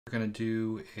We're going to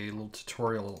do a little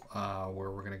tutorial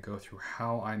where we're going to go through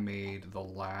how I made the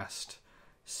last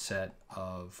set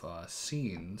of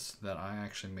scenes that I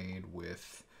actually made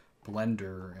with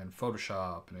Blender and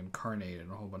Photoshop and Incarnate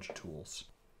and a whole bunch of tools.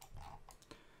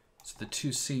 So the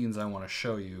two scenes I want to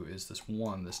show you is this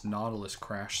one, this Nautilus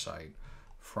crash site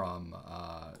from,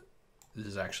 this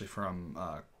is actually from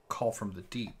Call from the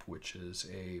Deep, which is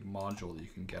a module that you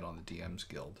can get on the DMs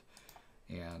Guild.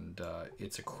 And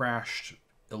it's a crashed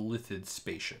illithid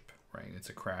spaceship, right? It's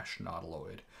a crashed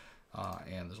nautiloid.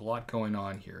 And there's a lot going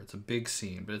on here. It's a big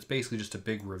scene, but it's basically just a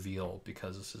big reveal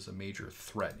because this is a major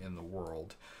threat in the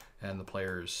world. And the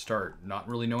players start not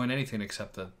really knowing anything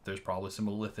except that there's probably some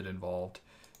illithid involved,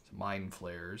 some mind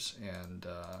flares, and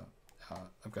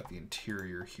I've got the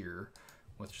interior here,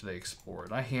 which they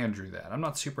explored. I hand drew that. I'm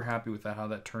not super happy with that, how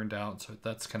that turned out, so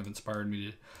that's kind of inspired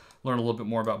me to learn a little bit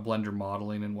more about Blender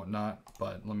modeling and whatnot.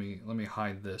 But let me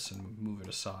hide this and move it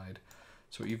aside.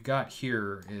 So what you've got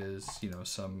here is, you know,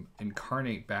 some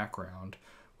incarnate background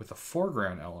with a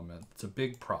foreground element. It's a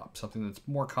big prop, something that's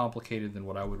more complicated than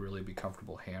what I would really be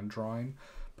comfortable hand drawing.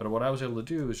 But what I was able to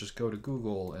do is just go to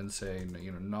Google and say,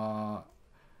 you know,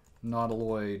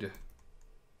 Nautiloid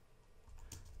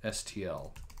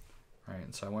STL. Right,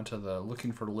 and so I went to the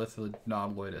looking for Lithoid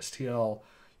Nautiloid STL.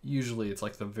 Usually it's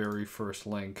like the very first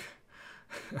link.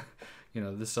 You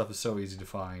know, this stuff is so easy to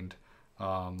find.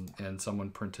 And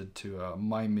someone printed to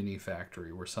My Mini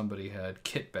Factory where somebody had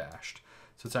kit bashed.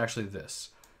 So it's actually this.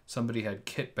 Somebody had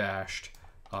kit bashed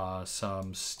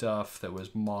some stuff that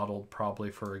was modeled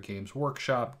probably for a Games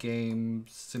Workshop game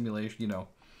simulation, you know,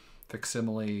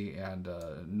 facsimile, and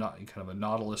not kind of a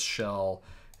Nautilus shell,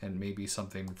 and maybe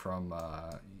something from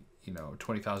you know,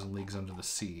 20,000 Leagues Under the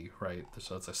Sea, right?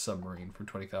 So it's a submarine from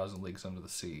 20,000 Leagues Under the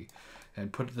Sea,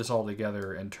 and put this all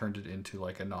together and turned it into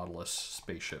like a Nautilus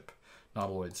spaceship,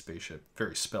 Nautiloid spaceship,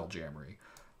 very spelljammery.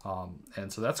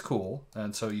 And so that's cool.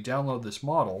 And so you download this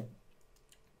model.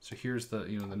 So here's the,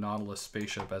 you know, the Nautilus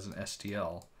spaceship as an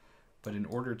STL. But in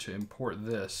order to import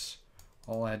this,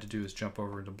 all I had to do is jump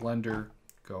over into Blender,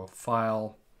 go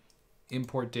File,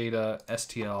 Import Data,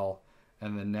 STL,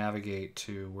 and then navigate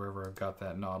to wherever I've got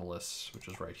that Nautilus, which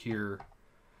is right here,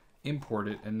 import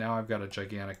it, and now I've got a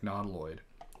gigantic Nautiloid,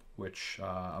 which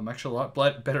I'm actually a lot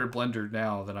better at Blender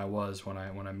now than I was when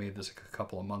I made this a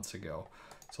couple of months ago.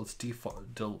 So let's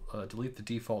delete the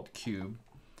default cube,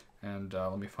 and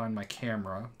let me find my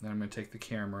camera. Then I'm going to take the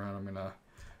camera and I'm going to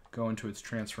go into its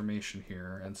transformation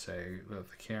here and say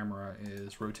that the camera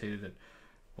is rotated at,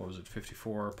 what was it,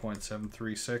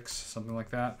 54.736, something like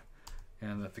that.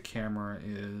 And that the camera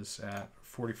is at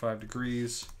 45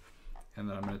 degrees. And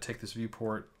then I'm going to take this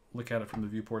viewport, look at it from the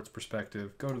viewport's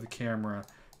perspective, go to the camera,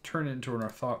 turn it into an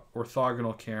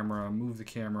orthogonal camera, move the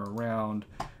camera around,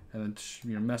 and then,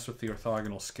 you know, mess with the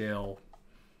orthogonal scale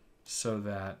so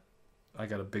that I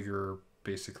got a bigger,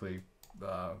 basically,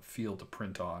 field to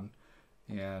print on.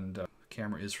 And the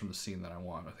camera is from the scene that I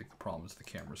want. I think the problem is the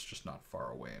camera's just not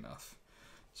far away enough.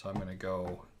 So I'm going to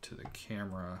go to the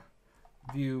camera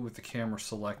view with the camera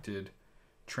selected,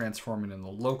 transform it in the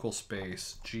local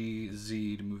space, G,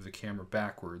 Z to move the camera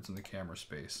backwards in the camera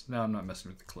space. Now I'm not messing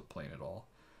with the clip plane at all.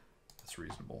 That's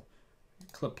reasonable.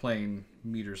 Clip plane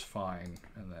meters fine,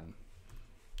 and then,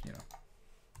 you know,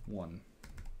 one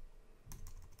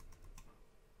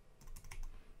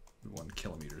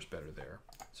kilometer is better there.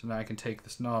 So now I can take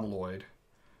this Nautiloid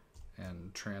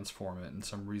and transform it in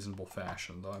some reasonable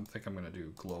fashion, though I think I'm going to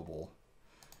do global.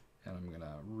 And I'm going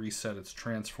to reset its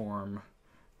transform,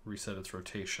 reset its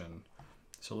rotation.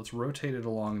 So let's rotate it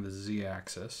along the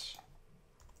z-axis.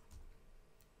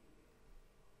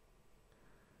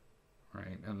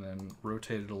 Right, and then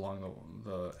rotate it along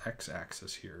the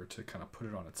x-axis here to kind of put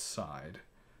it on its side.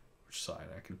 Which side?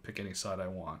 I can pick any side I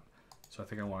want. So I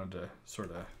think I wanted to sort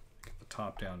of get the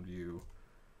top-down view,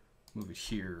 move it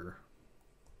here,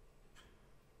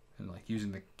 and like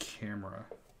using the camera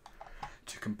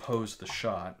to compose the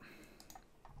shot.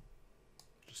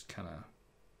 Just kind of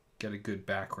get a good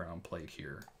background plate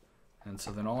here. And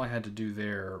so then all I had to do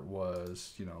there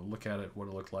was, you know, look at it, what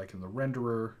it looked like in the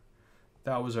renderer.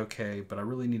 That was okay, but I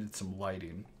really needed some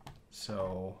lighting.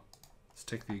 So let's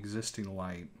take the existing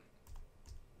light,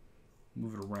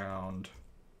 move it around,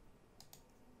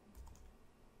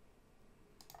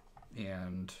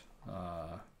 and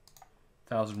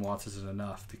 1,000 watts isn't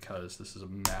enough because this is a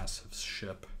massive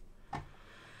ship.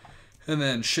 And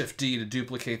then Shift D to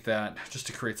duplicate that just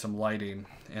to create some lighting.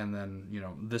 And then, you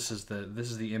know, this is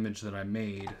the image that I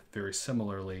made very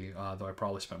similarly, though I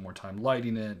probably spent more time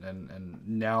lighting it. And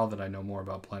now that I know more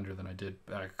about Blender than I did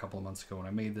back a couple of months ago when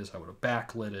I made this, I would have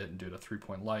backlit it and did a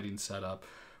 3-point lighting setup,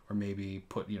 or maybe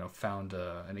put, found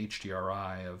an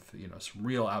HDRI of, some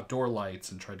real outdoor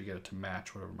lights and tried to get it to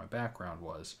match whatever my background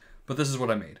was. But this is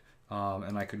what I made.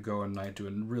 And I could go and I do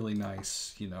a really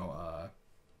nice,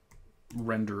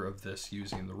 render of this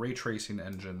using the ray tracing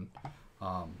engine.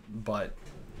 That's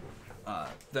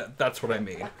what I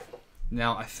made.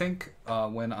 Now, I think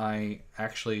when I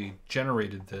actually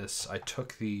generated this, I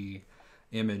took the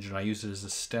image and I used it as a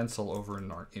stencil over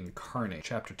in our Incarnate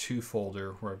Chapter 2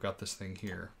 folder where I've got this thing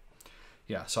here.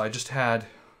 Yeah, so I just had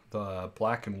the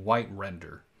black and white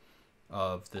render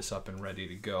of this up and ready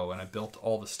to go, and I built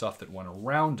all the stuff that went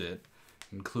around it,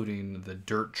 including the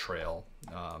dirt trail,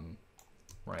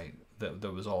 right,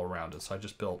 that was all around it. So I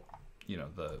just built,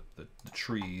 the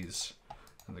trees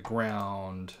and the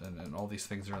ground and all these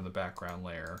things that are in the background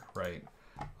layer, right?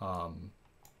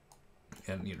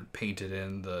 And painted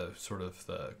in the sort of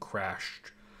the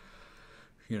crashed,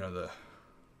 the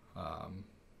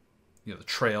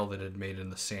trail that had made in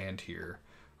the sand here.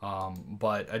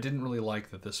 But I didn't really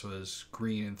like that this was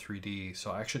green in 3D,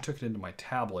 so I actually took it into my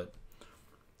tablet.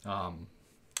 I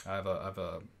have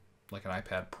a like an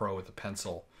iPad Pro with a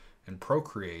pencil in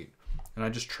Procreate, and I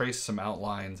just traced some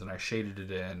outlines and I shaded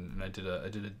it in, and I did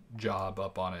a job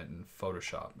up on it in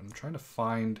Photoshop. I'm trying to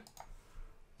find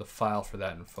the file for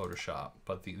that in Photoshop,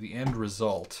 but the end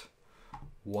result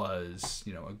was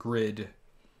a grid,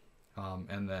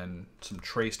 and then some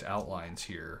traced outlines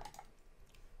here,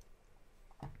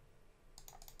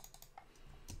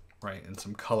 right, and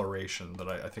some coloration that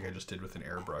I think I just did with an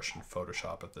airbrush in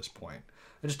Photoshop at this point.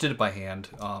 I just did it by hand.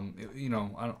 I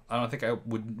don't think I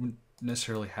would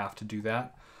necessarily have to do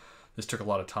that. This took a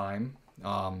lot of time,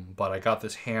 but I got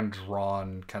this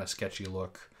hand-drawn kind of sketchy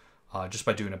look just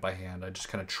by doing it by hand. I just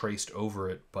kind of traced over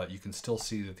it, but you can still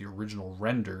see that the original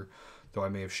render, though I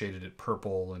may have shaded it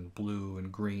purple and blue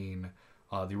and green,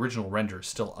 the original render is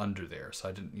still under there. So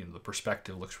I didn't, the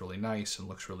perspective looks really nice and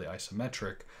looks really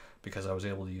isometric because I was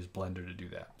able to use Blender to do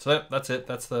that. So that's it.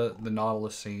 That's the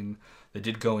Nautilus scene. They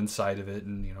did go inside of it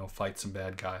and, fight some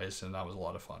bad guys, and that was a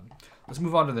lot of fun. Let's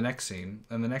move on to the next scene.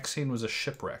 And the next scene was a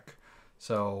shipwreck.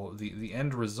 So the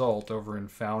end result over in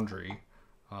Foundry,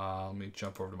 let me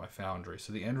jump over to my Foundry.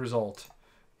 So the end result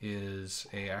is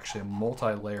actually a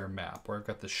multi-layer map where I've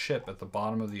got the ship at the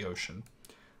bottom of the ocean.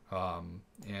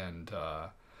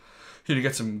 You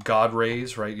get some God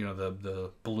rays, right?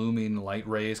 The blooming light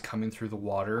rays coming through the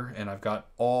water, and I've got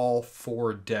all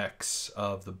 4 decks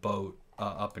of the boat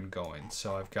up and going.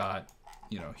 So I've got,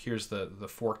 here's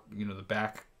the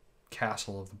back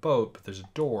castle of the boat, but there's a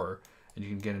door, and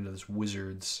you can get into this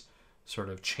wizard's sort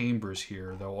of chambers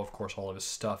here, though of course all of his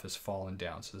stuff has fallen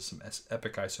down. So there's some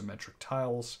epic isometric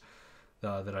tiles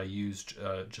that I used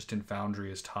just in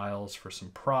Foundry as tiles for some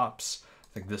props.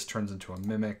 I think this turns into a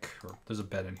mimic, or there's a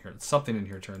bed in here. Something in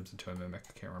here turns into a mimic.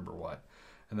 I can't remember what.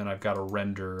 And then I've got a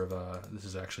render of this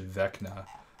is actually Vecna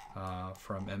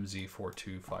from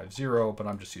MZ4250, but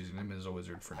I'm just using him as a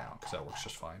wizard for now because that works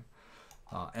just fine.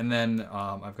 And then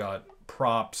I've got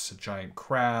props, a giant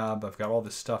crab. I've got all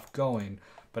this stuff going.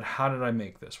 But how did I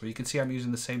make this? Well, you can see I'm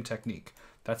using the same technique.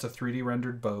 That's a 3D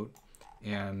rendered boat.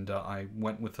 And I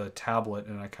went with a tablet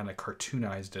and I kind of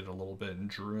cartoonized it a little bit and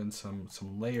drew in some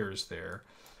layers there.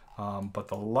 But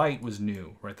the light was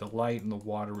new, right? The light and the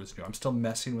water was new. I'm still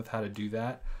messing with how to do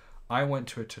that. I went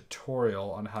to a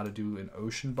tutorial on how to do an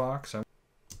ocean box.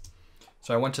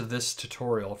 So I went to this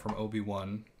tutorial from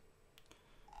Obi-Wan,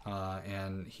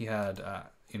 and he had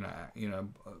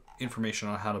information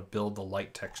on how to build the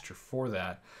light texture for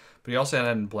that. But he also had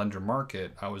it in Blender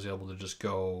Market. I was able to just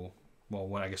go, well,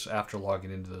 when I guess after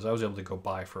logging into this, I was able to go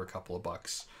buy for a couple of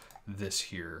bucks this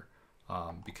here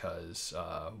because,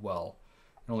 well,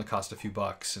 it only cost a few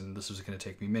bucks, and this was going to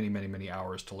take me many, many, many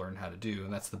hours to learn how to do.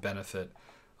 And that's the benefit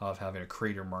of having a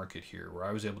creator market here, where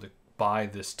I was able to buy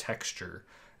this texture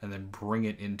and then bring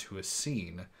it into a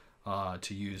scene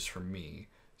to use for me.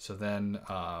 So then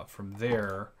from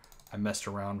there, I messed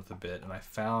around with a bit, and I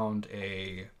found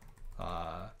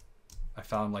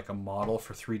like a model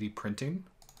for 3D printing,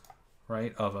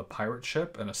 right, of a pirate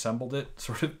ship, and assembled it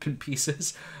sort of in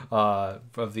pieces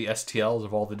of the STLs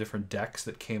of all the different decks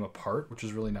that came apart, which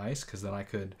was really nice because then I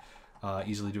could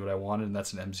easily do what I wanted, and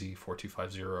that's an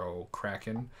MZ4250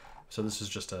 Kraken. So this is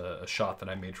just a shot that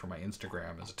I made for my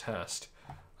Instagram as a test.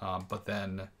 But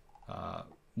then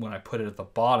when I put it at the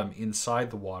bottom inside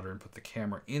the water and put the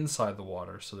camera inside the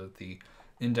water so that the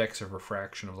index of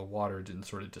refraction of the water didn't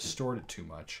sort of distort it too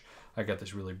much, I got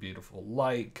this really beautiful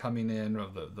light coming in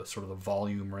of the sort of the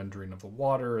volume rendering of the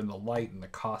water and the light and the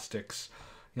caustics.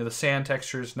 The sand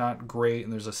texture is not great,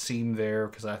 and there's a seam there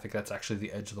because I think that's actually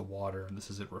the edge of the water, and this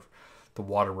is it the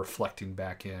water reflecting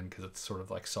back in because it's sort of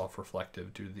like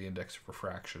self-reflective due to the index of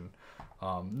refraction.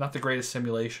 Not the greatest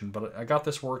simulation, but I got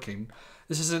this working.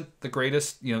 This isn't the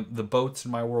greatest, you know, the boats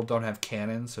in my world don't have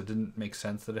cannons, so it didn't make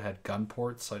sense that it had gun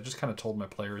ports. So I just kind of told my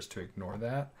players to ignore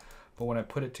that. But when I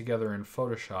put it together in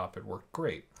Photoshop, it worked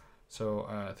great. So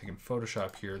I think in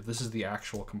Photoshop here, this is the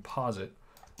actual composite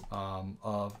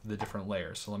of the different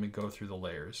layers. So let me go through the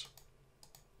layers.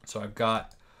 So I've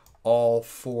got all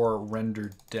 4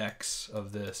 rendered decks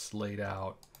of this laid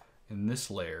out in this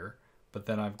layer, but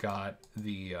then I've got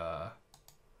the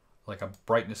like a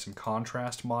brightness and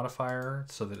contrast modifier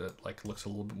so that it like looks a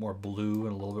little bit more blue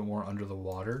and a little bit more under the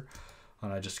water.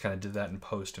 And I just kind of did that in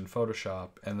post in Photoshop.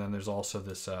 And then there's also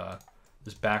this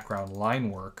this background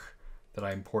line work that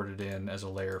I imported in as a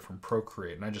layer from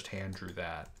Procreate, and I just hand drew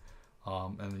that.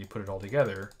 And then you put it all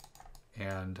together,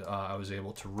 and I was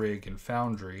able to rig in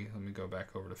Foundry. Let me go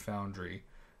back over to Foundry,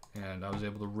 and I was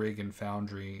able to rig in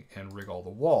Foundry and rig all the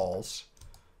walls,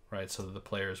 right, so that the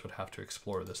players would have to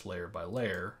explore this layer by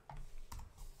layer.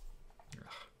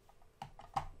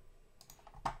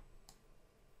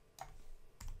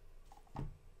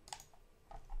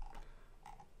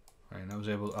 Right, and I was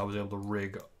able to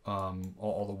rig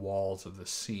all the walls of this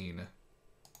scene,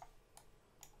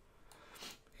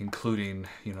 including,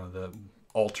 you know, the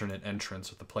alternate entrance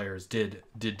that the players did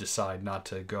decide not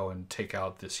to go and take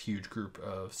out this huge group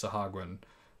of Sahagwan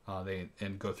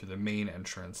and go through the main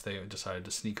entrance. They decided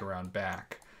to sneak around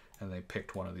back, and they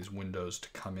picked one of these windows to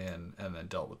come in, and then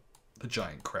dealt with the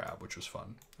giant crab, which was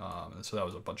fun. And so that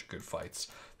was a bunch of good fights.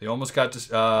 They almost got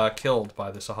killed by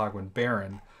the Sahagwan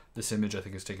Baron. This image I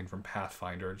think is taken from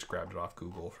Pathfinder. I just grabbed it off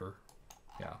Google for,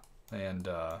 yeah. And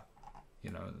you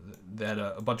know, they had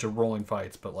a bunch of rolling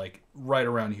fights, but like right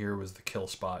around here was the kill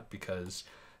spot because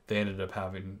they ended up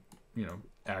having, you know,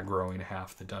 aggroing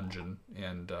half the dungeon.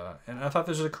 And I thought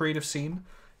this was a creative scene,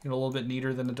 you know, a little bit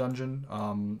neater than a dungeon.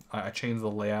 I changed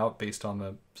the layout based on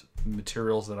the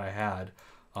materials that I had,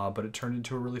 but it turned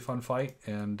into a really fun fight,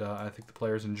 and I think the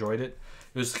players enjoyed it.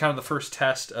 It was kind of the first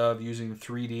test of using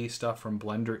 3D stuff from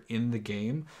Blender in the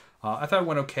game. I thought it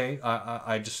went okay.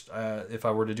 I just, if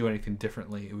I were to do anything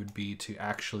differently, it would be to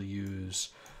actually use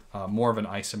more of an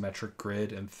isometric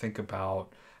grid and think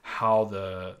about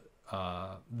how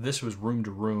this was room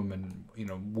to room, and, you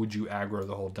know, would you aggro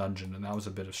the whole dungeon? And that was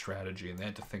a bit of strategy, and they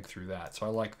had to think through that. So I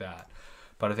like that.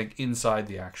 But I think inside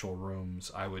the actual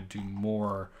rooms, I would do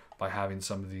more by having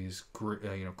some of these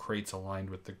you know, crates aligned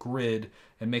with the grid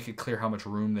and make it clear how much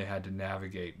room they had to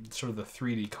navigate. Sort of the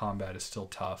 3D combat is still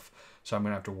tough, so I'm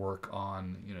going to have to work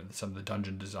on, you know, some of the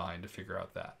dungeon design to figure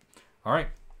out that. All right,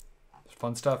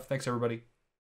 fun stuff. Thanks, everybody.